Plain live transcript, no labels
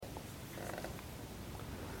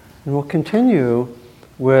And we'll continue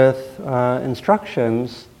with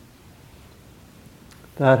instructions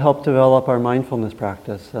that help develop our mindfulness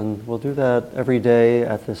practice. And we'll do that every day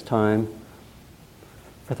at this time.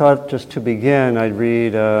 I thought just to begin, I'd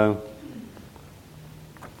read a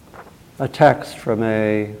text from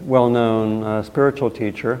a well-known spiritual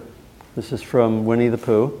teacher. This is from Winnie the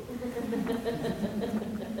Pooh.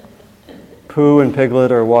 Pooh and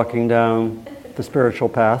Piglet are walking down the spiritual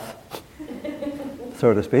path,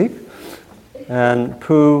 so to speak. And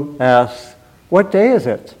Pooh asks, "What day is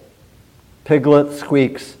it?" Piglet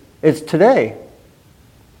squeaks, "It's today."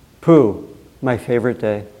 Pooh, "My favorite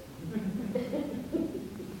day."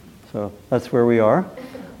 So that's where we are.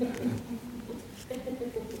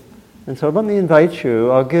 And so let me invite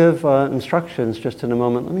you, I'll give instructions just in a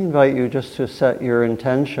moment. Let me invite you just to set your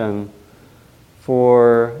intention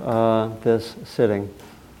for this sitting.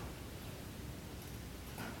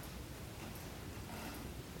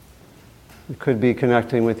 It could be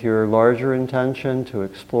connecting with your larger intention to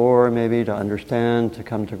explore, maybe to understand, to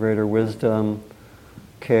come to greater wisdom,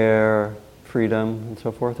 care, freedom, and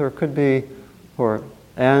so forth. Or it could be, or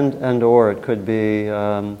it could be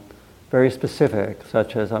very specific,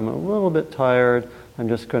 such as I'm a little bit tired, I'm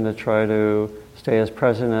just going to try to stay as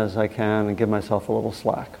present as I can and give myself a little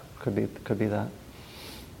slack. Could be that.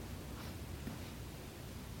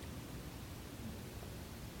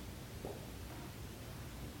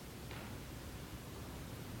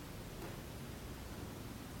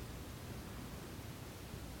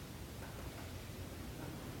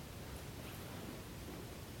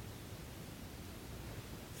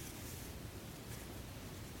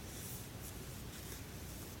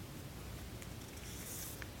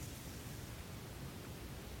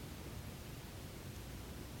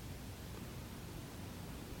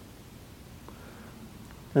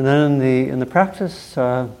 And then in the practice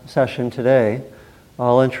session today,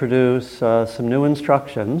 I'll introduce some new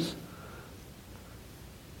instructions.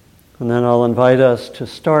 And then I'll invite us to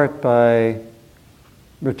start by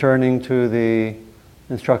returning to the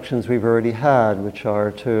instructions we've already had, which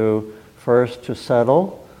are first to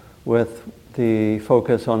settle with the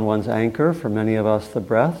focus on one's anchor, for many of us the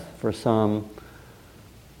breath, for some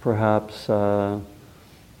perhaps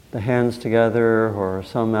the hands together, or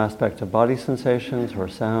some aspect of body sensations or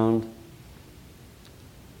sound.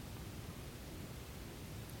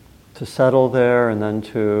 To settle there, and then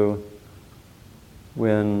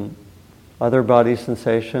when other body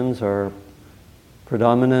sensations are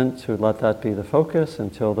predominant, to let that be the focus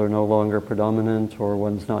until they're no longer predominant, or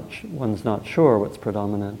one's not sure what's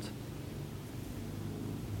predominant.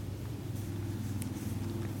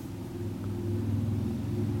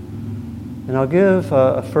 And I'll give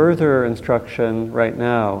a further instruction right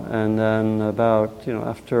now, and then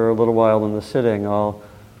after a little while in the sitting, I'll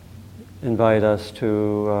invite us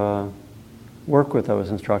to work with those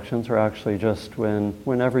instructions, or actually just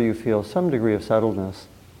whenever you feel some degree of settledness.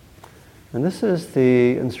 And this is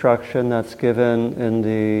the instruction that's given in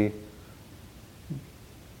the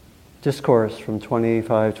discourse from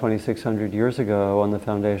 2,600 years ago on the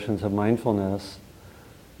foundations of mindfulness.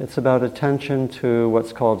 It's about attention to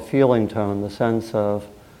what's called feeling tone, the sense of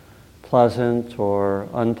pleasant or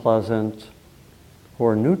unpleasant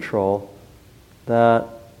or neutral that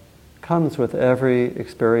comes with every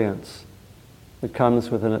experience. It comes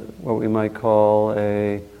with what we might call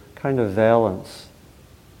a kind of valence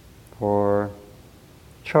or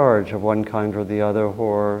charge of one kind or the other,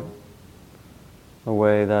 or a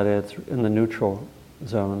way that it's in the neutral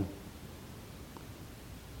zone.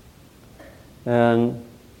 And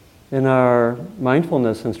in our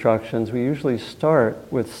mindfulness instructions, we usually start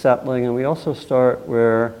with settling, and we also start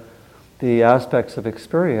where the aspects of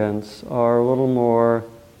experience are a little more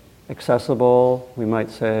accessible, we might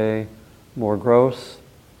say more gross,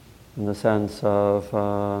 in the sense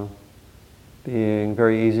of being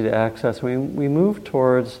very easy to access. We move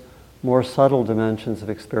towards more subtle dimensions of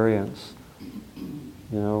experience.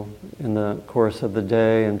 In the course of the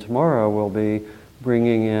day and tomorrow, we'll be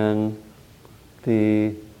bringing in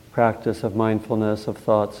the practice of mindfulness of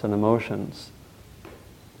thoughts and emotions.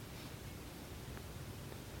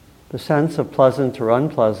 The sense of pleasant or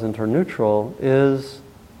unpleasant or neutral is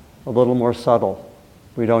a little more subtle.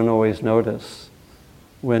 We don't always notice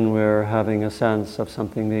when we're having a sense of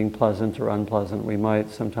something being pleasant or unpleasant. We might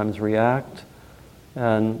sometimes react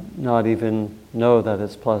and not even know that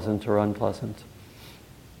it's pleasant or unpleasant.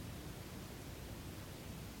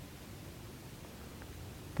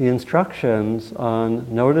 The instructions on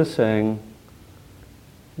noticing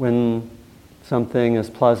when something is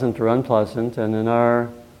pleasant or unpleasant, and in our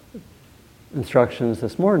instructions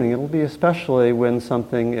this morning, it'll be especially when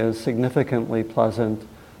something is significantly pleasant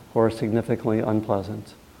or significantly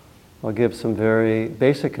unpleasant. I'll give some very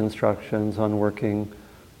basic instructions on working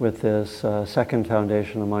with this second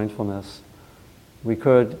foundation of mindfulness. We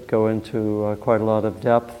could go into quite a lot of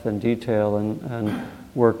depth and detail and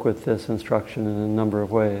work with this instruction in a number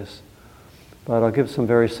of ways. But I'll give some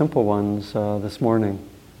very simple ones this morning.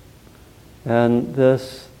 And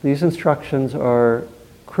these instructions are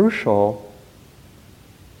crucial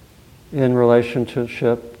in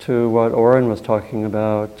relationship to what Oren was talking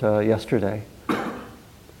about yesterday,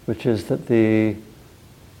 which is that the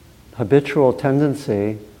habitual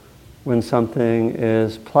tendency when something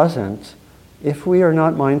is pleasant, if we are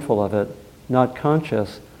not mindful of it, not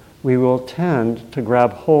conscious, we will tend to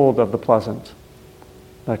grab hold of the pleasant.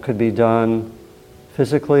 That could be done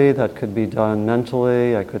physically, that could be done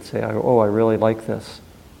mentally. I could say, oh, I really like this.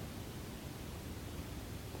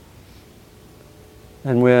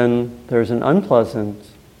 And when there's an unpleasant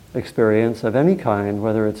experience of any kind,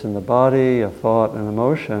 whether it's in the body, a thought, an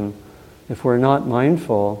emotion, if we're not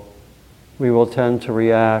mindful, we will tend to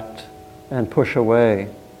react and push away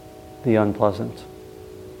the unpleasant.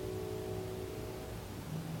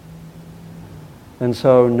 And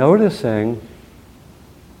so noticing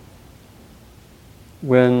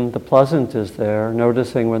when the pleasant is there,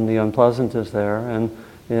 noticing when the unpleasant is there, and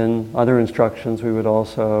in other instructions we would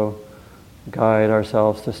also guide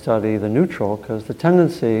ourselves to study the neutral, because the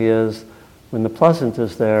tendency is when the pleasant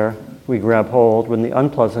is there, we grab hold. When the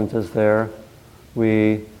unpleasant is there,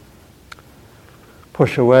 we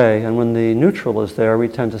push away. And when the neutral is there, we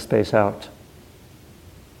tend to space out.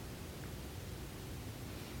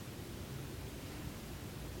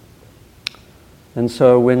 And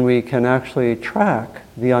so when we can actually track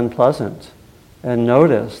the unpleasant and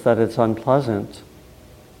notice that it's unpleasant,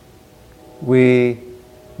 we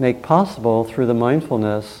make possible through the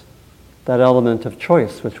mindfulness that element of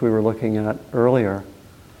choice which we were looking at earlier.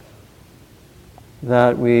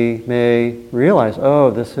 That we may realize,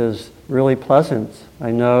 oh, this is really pleasant.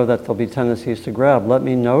 I know that there'll be tendencies to grab. Let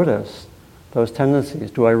me notice those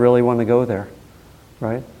tendencies. Do I really want to go there?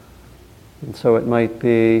 Right? And so it might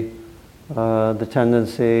be the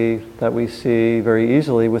tendency that we see very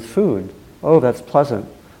easily with food. Oh, that's pleasant.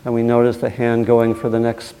 And we notice the hand going for the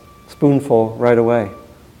next spoonful right away.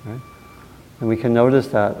 Right? And we can notice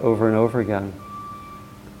that over and over again.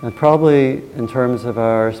 And probably in terms of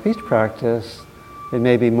our speech practice, it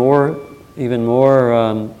may be even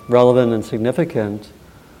more relevant and significant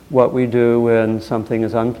what we do when something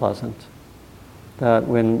is unpleasant. That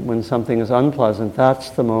when something is unpleasant,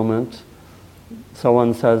 that's the moment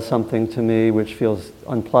someone says something to me which feels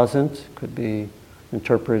unpleasant, could be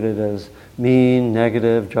interpreted as mean,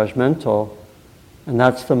 negative, judgmental, and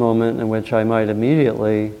that's the moment in which I might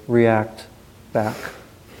immediately react back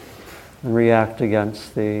and react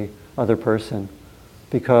against the other person.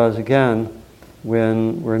 Because again,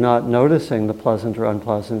 when we're not noticing the pleasant or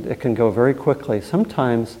unpleasant, it can go very quickly,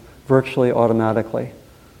 sometimes virtually automatically.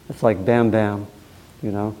 It's like bam, bam,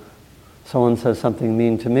 you know. Someone says something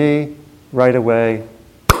mean to me, right away,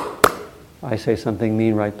 I say something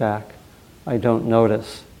mean right back. I don't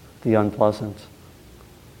notice the unpleasant.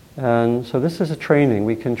 And so this is a training.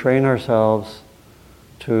 We can train ourselves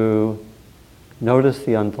to notice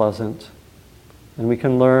the unpleasant, and we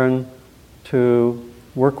can learn to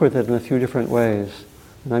work with it in a few different ways.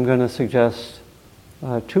 And I'm going to suggest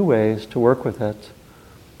 2 ways to work with it.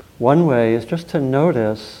 One way is just to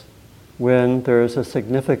notice when there's a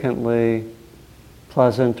significantly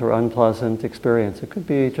pleasant or unpleasant experience. It could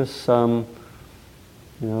be just some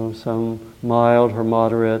mild or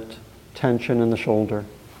moderate tension in the shoulder.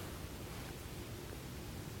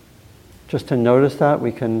 Just to notice that,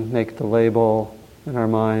 we can make the label in our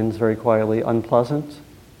minds very quietly unpleasant.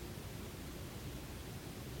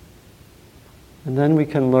 And then we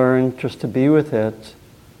can learn just to be with it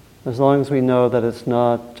as long as we know that it's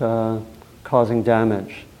not causing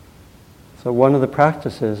damage. So one of the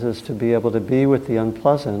practices is to be able to be with the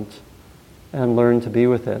unpleasant and learn to be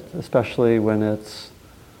with it, especially when it's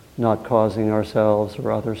not causing ourselves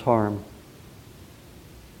or others harm.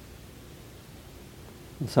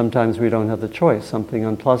 And sometimes we don't have the choice. Something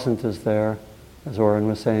unpleasant is there, as Oren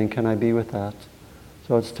was saying, can I be with that?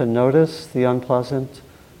 So it's to notice the unpleasant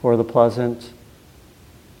or the pleasant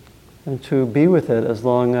and to be with it as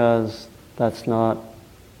long as that's not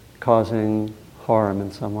causing harm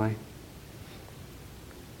in some way.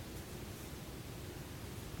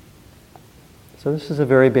 So this is a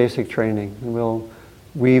very basic training, and we'll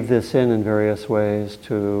weave this in various ways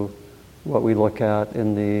to what we look at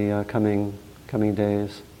in the coming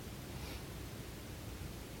days.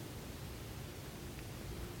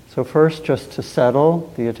 So first, just to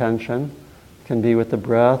settle the attention, can be with the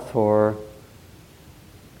breath or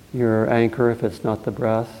your anchor if it's not the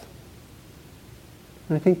breath.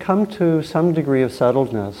 And I think come to some degree of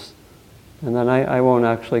settledness. And then I won't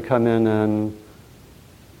actually come in and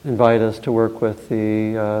invite us to work with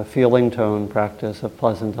the feeling tone practice of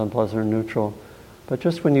pleasant, unpleasant, or neutral. But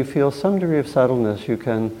just when you feel some degree of settledness, you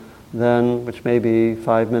can then, which may be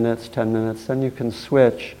 5 minutes, 10 minutes, then you can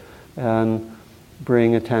switch and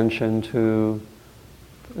bring attention to,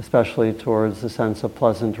 especially towards the sense of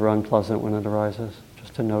pleasant or unpleasant when it arises,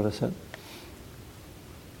 just to notice it.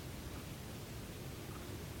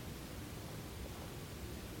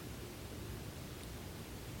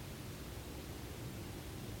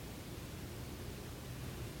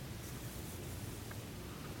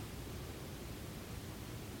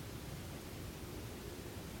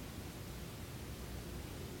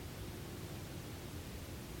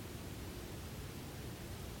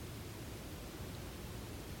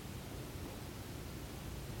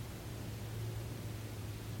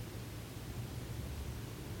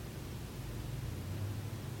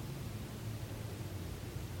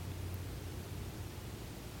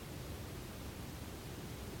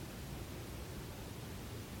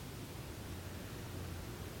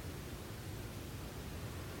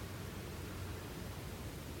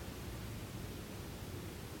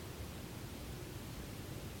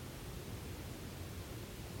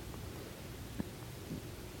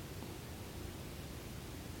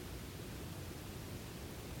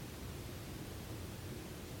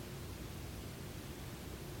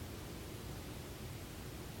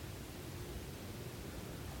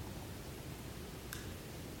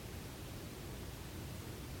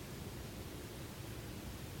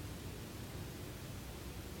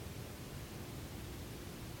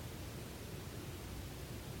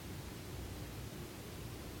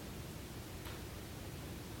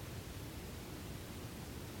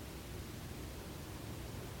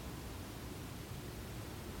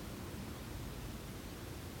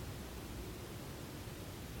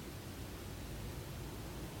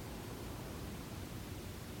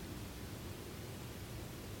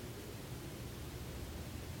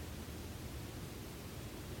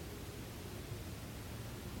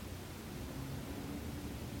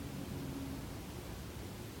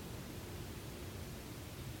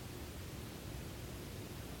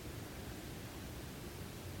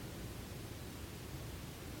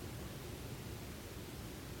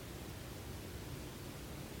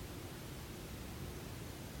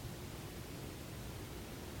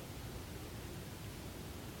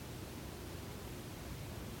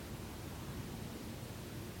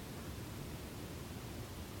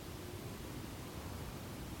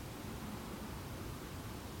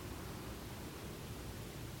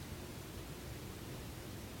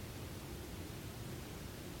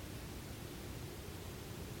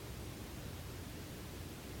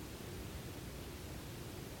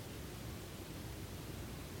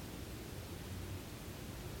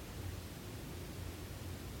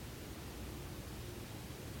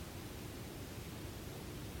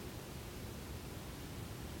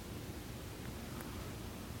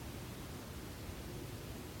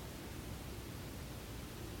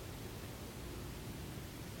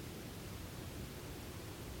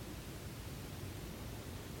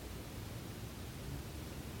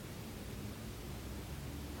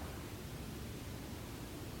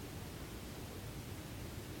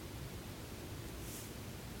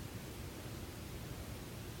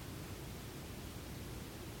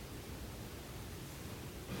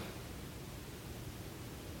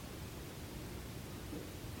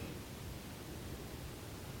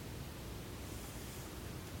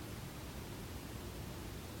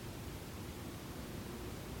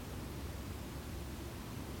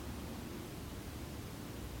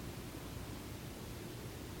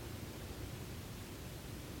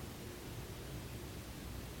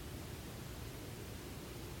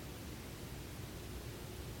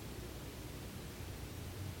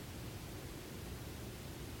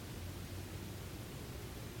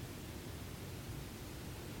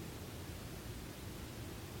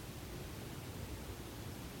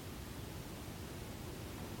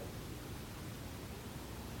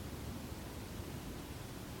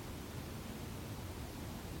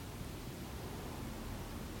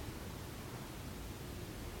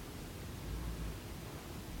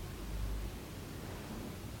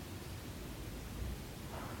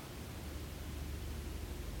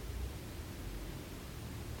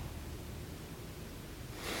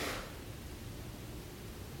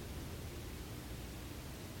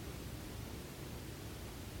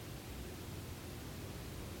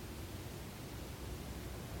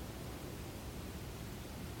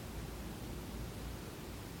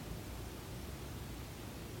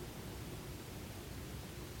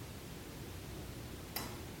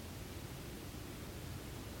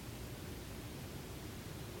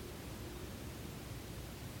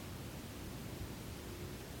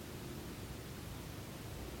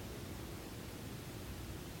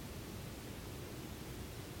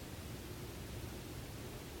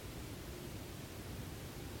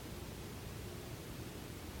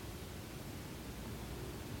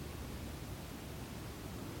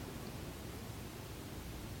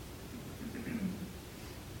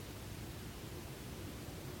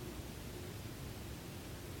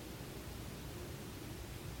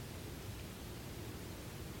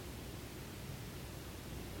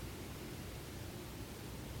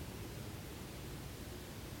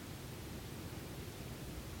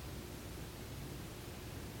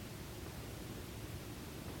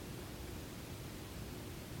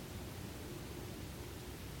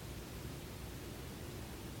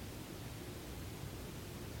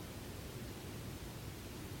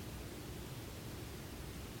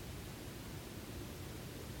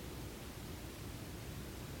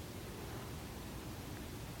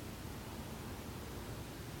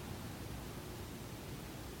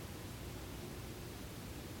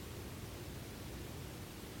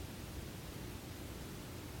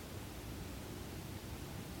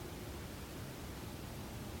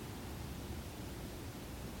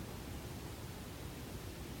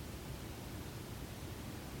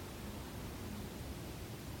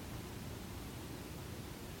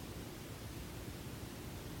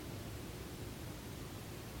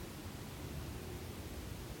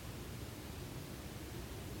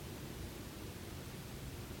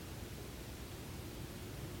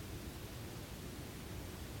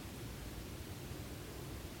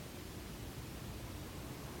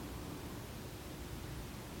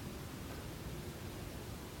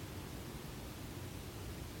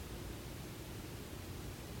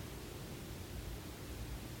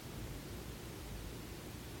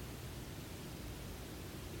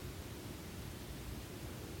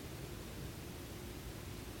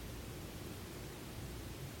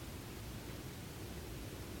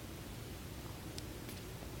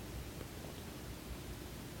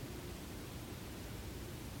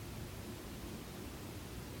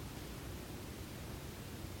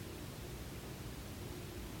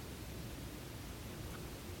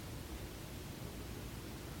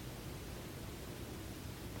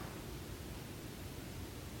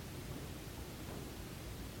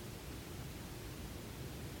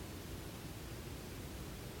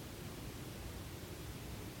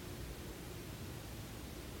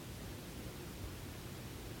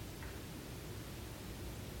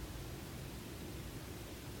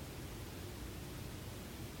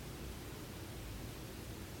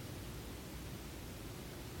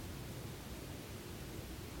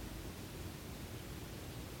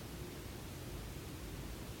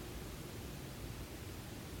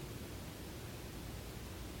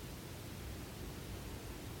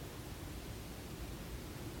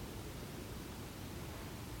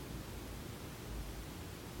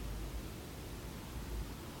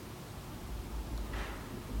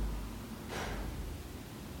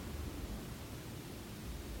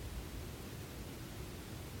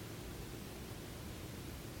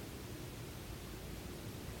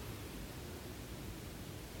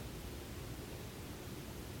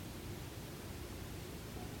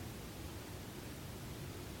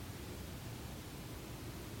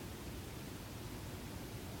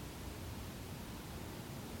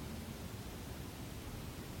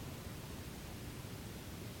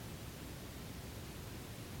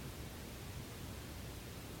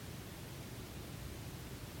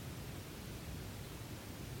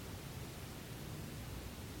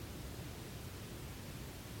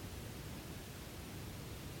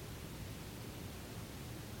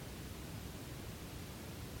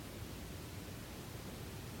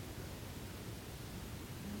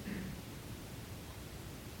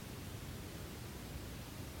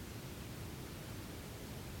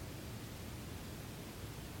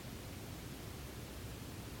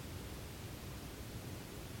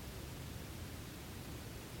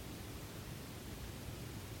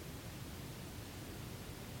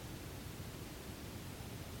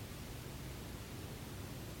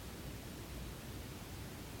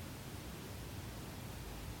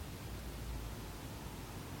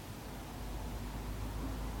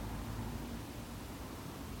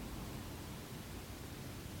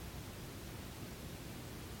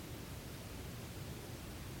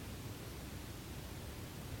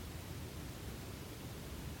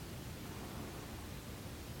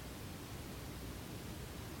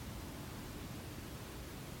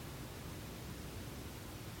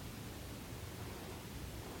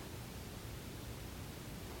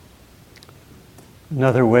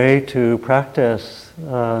 Another way to practice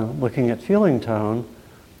looking at feeling tone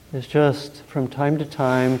is just from time to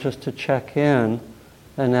time just to check in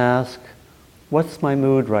and ask, what's my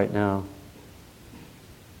mood right now?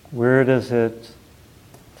 Where does it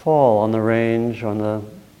fall on the range, on the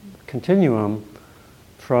continuum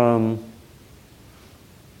from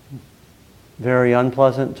very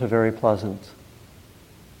unpleasant to very pleasant?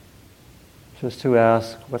 Just to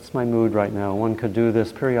ask, what's my mood right now? One could do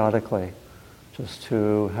this periodically, just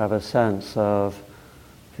to have a sense of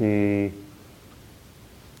the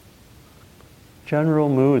general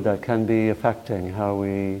mood that can be affecting how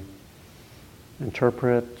we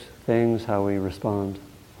interpret things, how we respond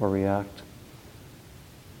or react.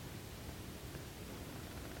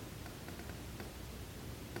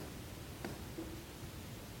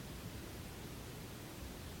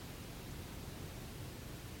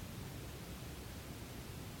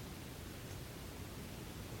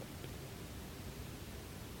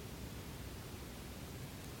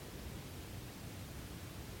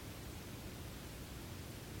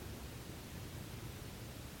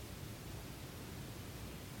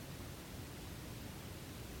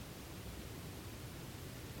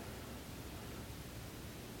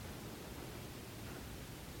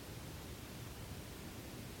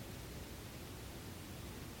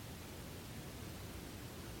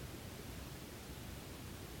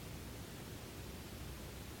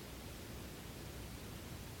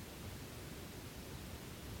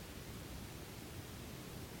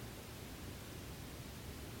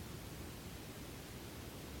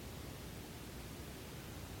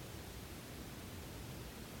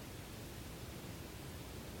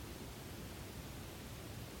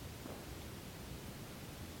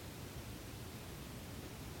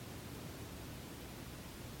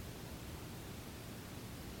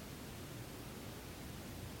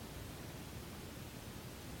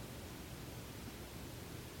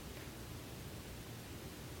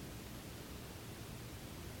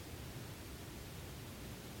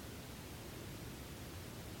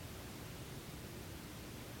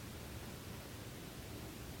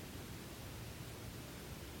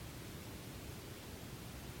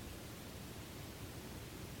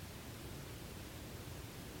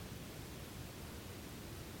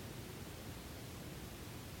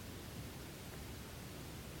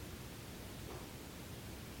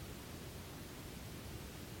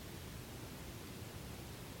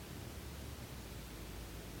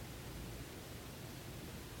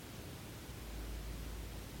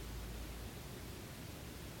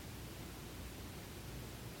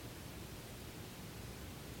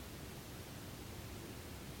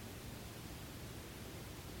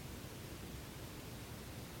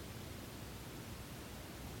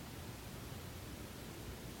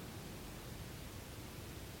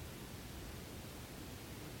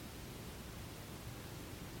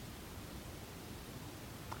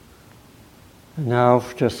 Now,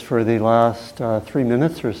 just for the last 3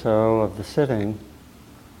 minutes or so of the sitting,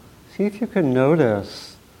 see if you can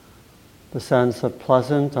notice the sense of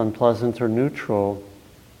pleasant, unpleasant, or neutral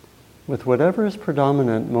with whatever is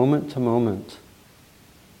predominant moment to moment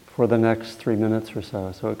for the next 3 minutes or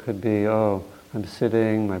so. So it could be, I'm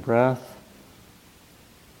sitting, my breath,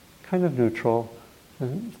 kind of neutral.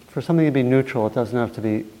 And for something to be neutral, it doesn't have to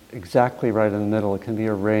be exactly right in the middle. It can be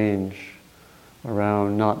a range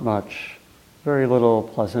around not much, very little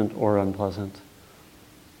pleasant or unpleasant.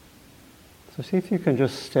 So see if you can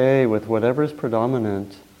just stay with whatever is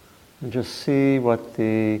predominant and just see what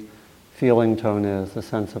the feeling tone is, the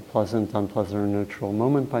sense of pleasant, unpleasant, or neutral,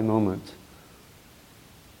 moment by moment.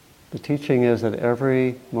 The teaching is that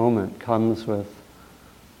every moment comes with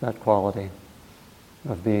that quality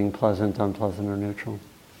of being pleasant, unpleasant, or neutral.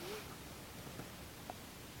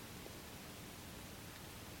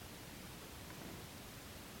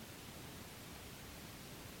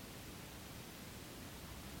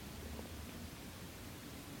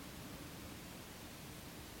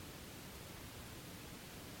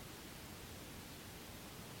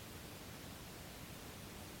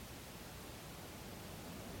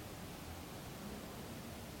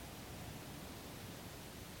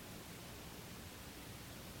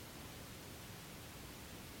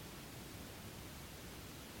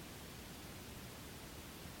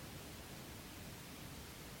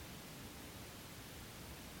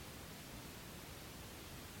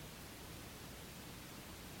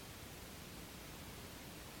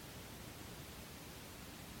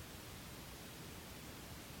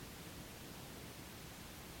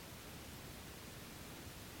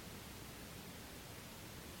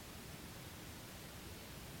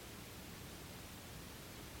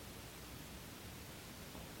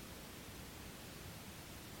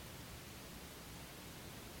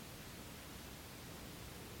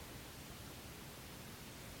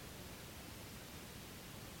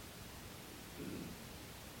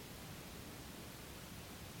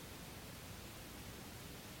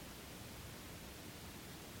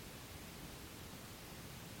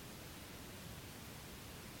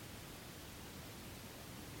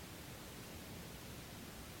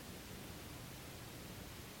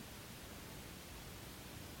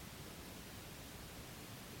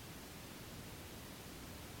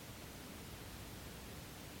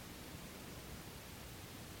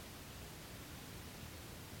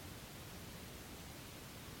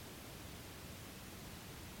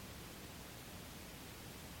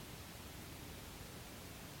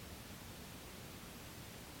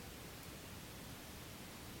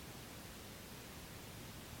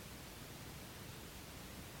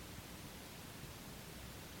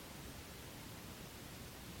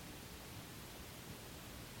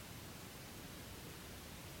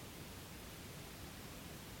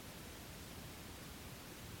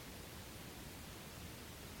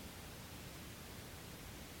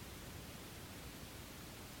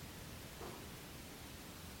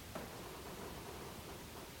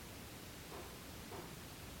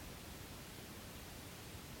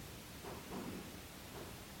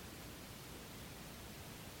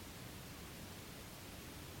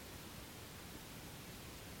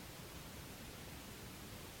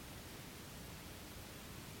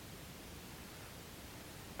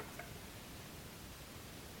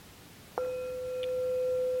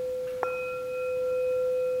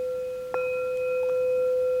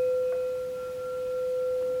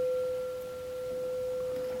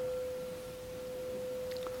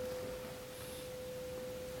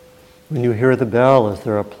 When you hear the bell, is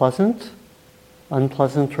there a pleasant,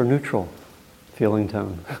 unpleasant, or neutral feeling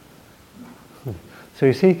tone? So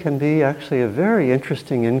you see, it can be actually a very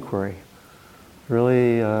interesting inquiry.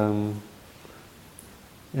 Really, in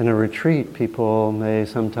a retreat, people may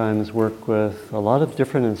sometimes work with a lot of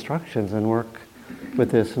different instructions and work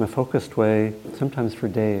with this in a focused way, sometimes for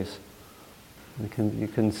days. You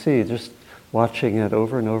can see, just watching it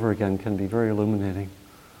over and over again can be very illuminating.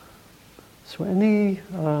 So any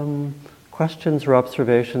questions or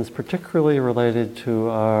observations, particularly related to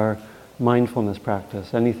our mindfulness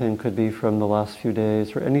practice? Anything could be from the last few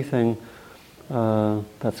days, or anything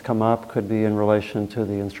that's come up could be in relation to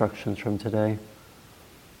the instructions from today.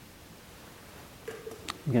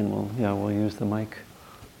 Again, we'll use the mic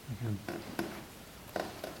again.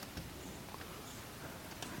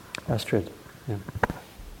 Astrid, yeah.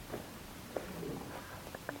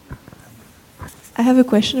 I have a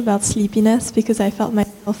question about sleepiness because I felt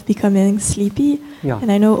myself becoming sleepy. Yeah.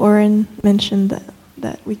 And I know Oren mentioned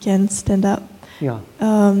that we can stand up. Yeah.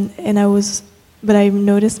 But I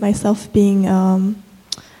noticed myself being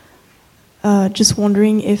just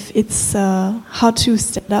wondering if it's how to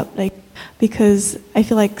stand up, because I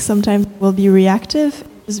feel like sometimes we'll be reactive,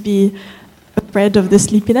 just be afraid of the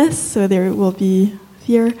sleepiness, so there will be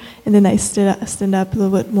fear, and then I stand up a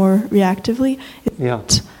little bit more reactively. Is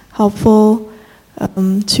it helpful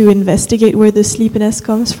to investigate where the sleepiness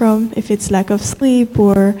comes from, if it's lack of sleep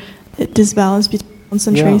or disbalance between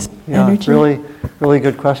concentration and energy? Really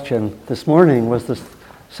good question. This morning, was the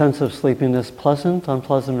sense of sleepiness pleasant,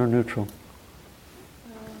 unpleasant, or neutral?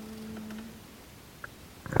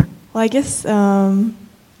 Well, I guess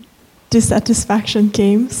dissatisfaction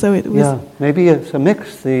came, so it was... Yeah, maybe it's a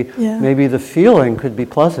mix. Maybe the feeling could be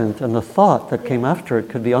pleasant, and the thought that came after it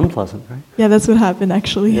could be unpleasant, right? Yeah, that's what happened,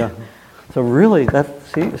 actually. Yeah. So really,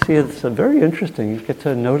 it's very interesting. You get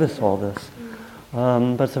to notice all this.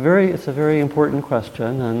 But it's a very important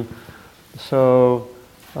question. And so,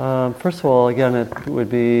 first of all, again, it would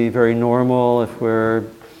be very normal if we're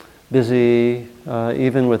busy,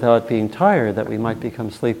 even without being tired, that we might become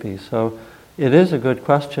sleepy. So it is a good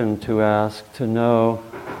question to ask, to know,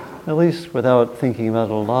 at least without thinking about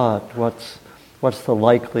it a lot, what's the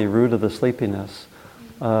likely root of the sleepiness.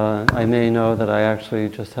 I may know that I actually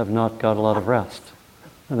just have not got a lot of rest,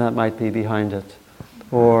 and that might be behind it.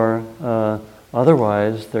 Or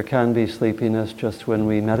otherwise, there can be sleepiness just when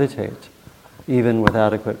we meditate, even with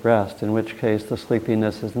adequate rest, in which case the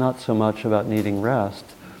sleepiness is not so much about needing rest.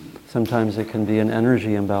 Sometimes it can be an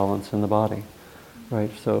energy imbalance in the body,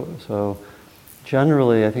 right? So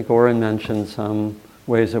generally, I think Oren mentioned some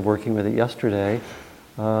ways of working with it yesterday.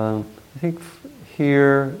 I think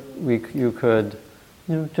here you could,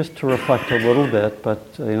 just to reflect a little bit,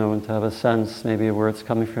 but and to have a sense maybe of where it's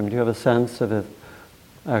coming from. Do you have a sense of it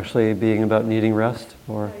actually being about needing rest,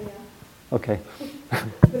 or? Yeah. Okay.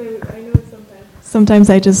 I know sometimes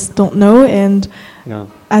I just don't know, and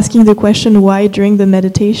asking the question why during the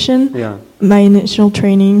meditation. Yeah. My initial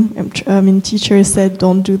training, teacher said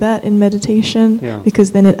don't do that in meditation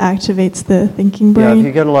because then it activates the thinking brain. Yeah, if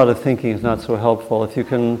you get a lot of thinking, it's not so helpful. If you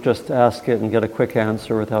can just ask it and get a quick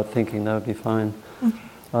answer without thinking, that would be fine. Okay.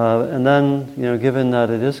 And then, given that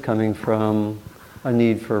it is coming from a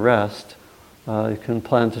need for rest, you can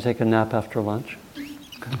plan to take a nap after lunch.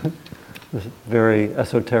 Very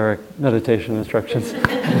esoteric meditation instructions.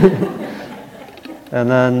 And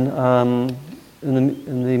then,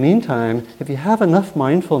 in the meantime, if you have enough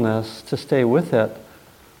mindfulness to stay with it,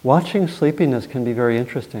 watching sleepiness can be very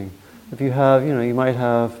interesting. If you have, you might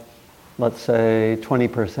have, let's say,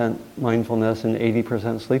 20% mindfulness and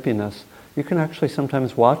 80% sleepiness. You can actually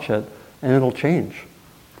sometimes watch it, and it'll change.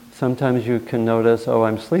 Sometimes you can notice, oh,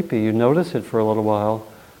 I'm sleepy. You notice it for a little while,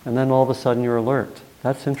 and then all of a sudden you're alert.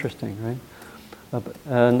 That's interesting, right?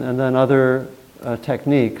 And then other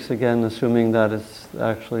techniques, again, assuming that it's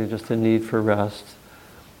actually just a need for rest,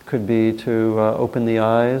 could be to open the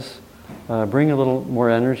eyes, bring a little more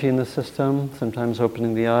energy in the system, sometimes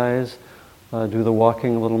opening the eyes, do the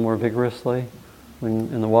walking a little more vigorously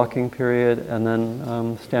when in the walking period, and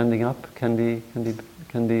then standing up can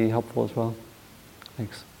be helpful as well.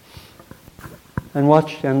 Thanks. And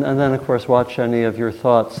then of course watch any of your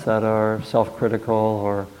thoughts that are self-critical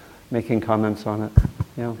or making comments on it.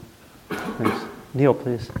 Yeah. Thanks. Neil,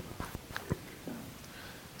 please.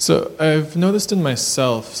 So I've noticed in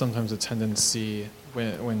myself sometimes a tendency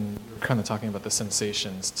when you're kind of talking about the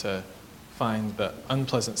sensations to find the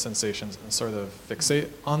unpleasant sensations and sort of fixate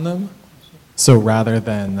on them. So rather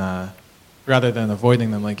than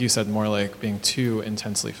avoiding them, like you said, more like being too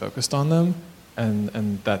intensely focused on them,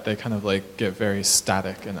 and that they kind of like get very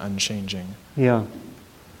static and unchanging. Yeah.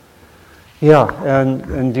 Yeah,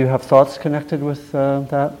 and do you have thoughts connected with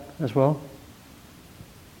that as well?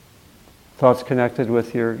 Thoughts connected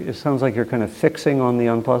with it sounds like you're kind of fixing on the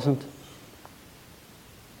unpleasant?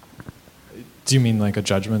 Do you mean like a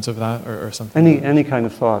judgment of that or something? Any kind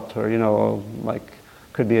of thought, or, like,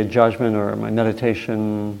 could be a judgment, or my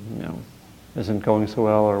meditation, isn't going so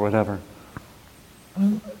well, or whatever.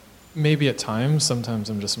 Maybe at times. Sometimes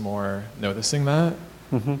I'm just more noticing that.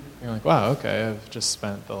 Mm-hmm. You're like, wow, okay, I've just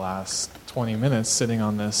spent the last 20 minutes sitting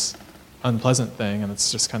on this unpleasant thing, and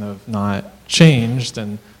it's just kind of not changed.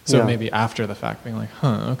 And so maybe after the fact, being like,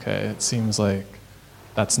 okay, it seems like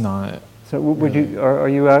that's not. So would are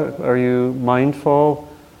you mindful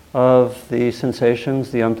of the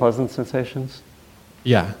sensations, the unpleasant sensations?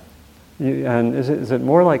 Yeah. And is it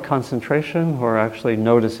more like concentration, or actually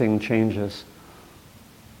noticing changes?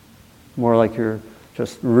 More like you're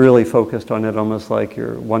just really focused on it, almost like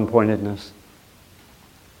your one-pointedness?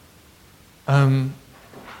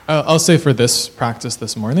 I'll say for this practice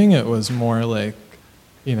this morning, it was more like,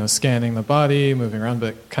 scanning the body, moving around,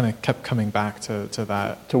 but kind of kept coming back to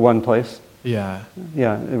that. To one place? Yeah.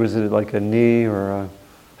 Yeah. Was it like a knee or a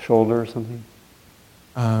shoulder or something?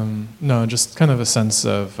 No, just kind of a sense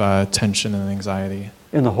of tension and anxiety.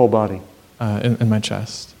 In the whole body? In my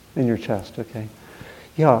chest. In your chest, okay.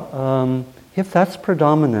 Yeah, if that's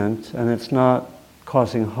predominant and it's not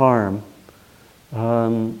causing harm,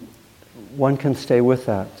 one can stay with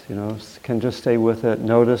that, can just stay with it,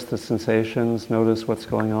 notice the sensations, notice what's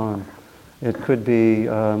going on. It could be,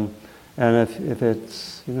 and if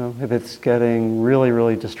it's getting really,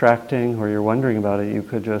 really distracting, or you're wondering about it, you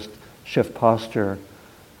could just shift posture.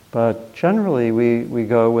 But generally, we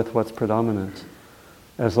go with what's predominant,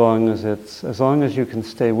 as long as you can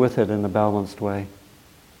stay with it in a balanced way.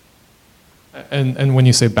 And when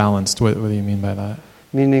you say balanced, what do you mean by that?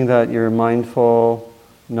 Meaning that you're mindful,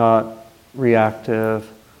 not reactive,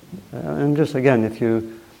 and just again, if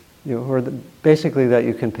basically that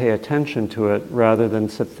you can pay attention to it rather than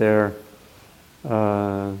sit there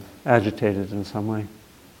agitated in some way.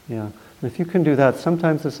 Yeah, and if you can do that,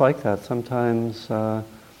 sometimes it's like that. Sometimes,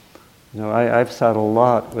 I've sat a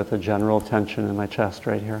lot with a general tension in my chest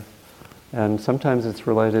right here, and sometimes it's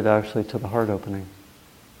related actually to the heart opening.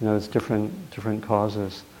 It's different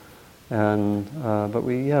causes, and but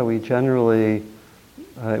we generally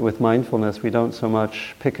with mindfulness we don't so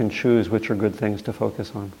much pick and choose which are good things to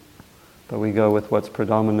focus on, but we go with what's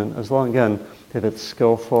predominant. As long, again, if it's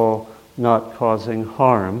skillful, not causing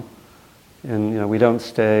harm, and we don't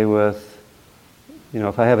stay with,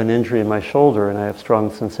 if I have an injury in my shoulder and I have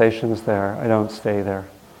strong sensations there, I don't stay there,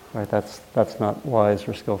 right? That's not wise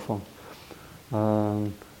or skillful.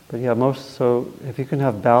 But yeah, so if you can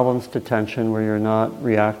have balanced attention where you're not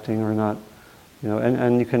reacting or not,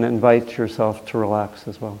 and you can invite yourself to relax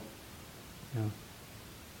as well. Yeah.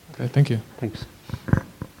 Okay, thank you. Thanks.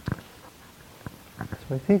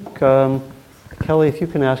 So I think, Kelly, if you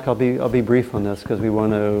can ask, I'll be brief on this because we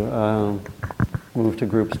want to move to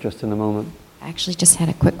groups just in a moment. I actually just had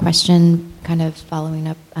a quick question, kind of following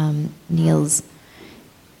up Neil's,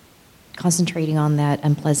 concentrating on that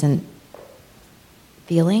unpleasant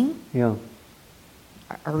feeling. Yeah.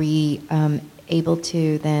 Are we able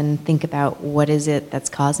to then think about what is it that's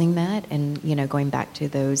causing that, and going back to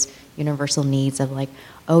those universal needs of like,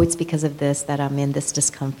 oh, it's because of this that I'm in this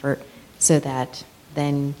discomfort, so that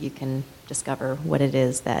then you can discover what it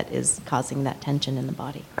is that is causing that tension in the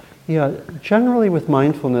body. Yeah, generally with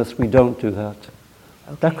mindfulness we don't do that.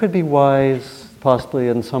 Okay. That could be wise possibly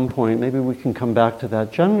at some point, maybe we can come back to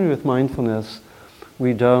that. Generally with mindfulness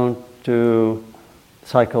we don't do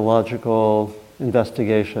psychological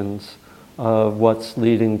investigations of what's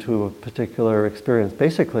leading to a particular experience.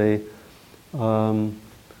 Basically, for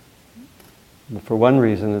one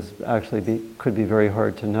reason, is actually could be very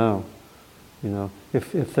hard to know.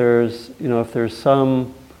 If there's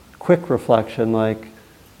some quick reflection like,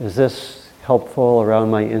 is this helpful around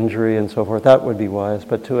my injury and so forth, that would be wise.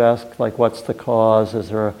 But to ask like, what's the cause? Is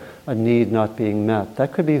there a need not being met?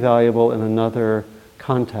 That could be valuable in another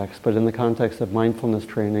context, but in the context of mindfulness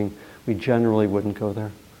training, we generally wouldn't go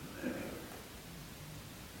there.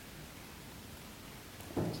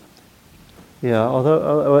 Yeah,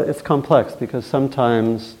 although it's complex because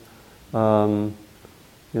sometimes, there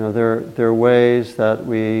are ways that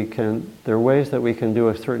we can do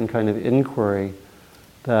a certain kind of inquiry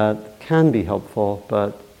that can be helpful,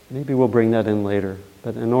 but maybe we'll bring that in later.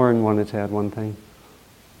 But Oren wanted to add one thing.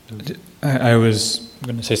 I was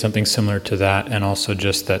going to say something similar to that, and also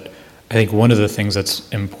just that I think one of the things that's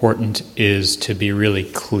important is to be really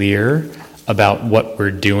clear about what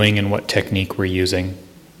we're doing and what technique we're using.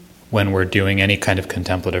 when we're doing any kind of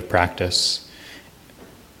contemplative practice.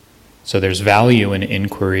 So there's value in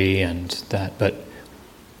inquiry and that, but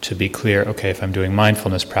to be clear, okay, if I'm doing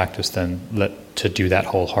mindfulness practice, then to do that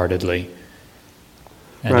wholeheartedly.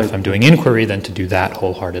 And Right. if I'm doing inquiry, then to do that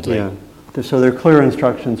wholeheartedly. Yeah. So there are clear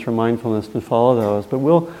instructions for mindfulness to follow those, but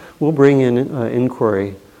we'll bring in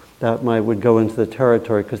inquiry that would go into the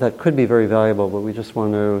territory, because that could be very valuable, but we just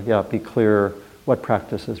want to be clear what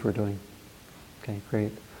practices we're doing. Okay,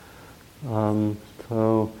 great.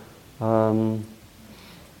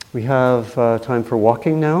 We have time for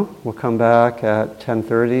walking now. We'll come back at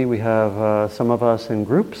 10:30. We have some of us in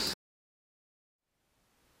groups.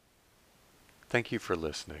 Thank you for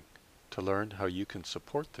listening. To learn how you can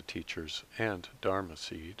support the teachers and Dharma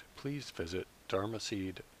Seed, please visit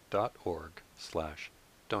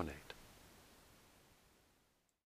dharmaseed.org/donate.